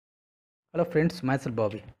Hello friends, myself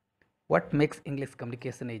Bobby. What makes English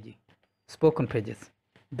communication easy? Spoken phrases.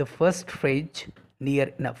 The first phrase,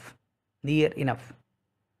 near enough. Near enough.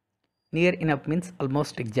 Near enough means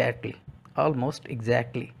almost exactly. Almost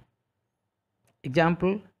exactly.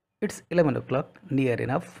 Example, it's 11 o'clock, near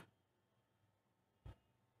enough.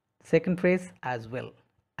 Second phrase, as well.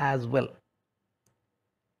 As well.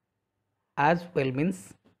 As well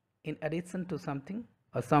means in addition to something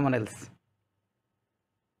or someone else.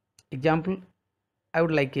 Example, I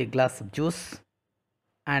would like a glass of juice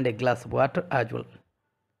and a glass of water as well.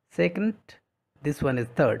 Second, this one is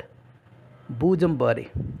third. Bujambari.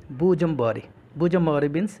 Bujambari. Bujambari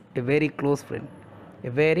means a very close friend. A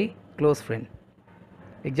very close friend.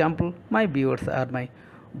 Example, my viewers are my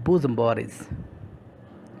Bujambaris.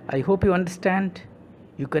 I hope you understand.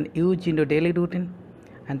 You can use in your daily routine.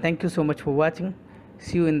 And thank you so much for watching.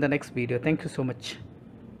 See you in the next video. Thank you so much.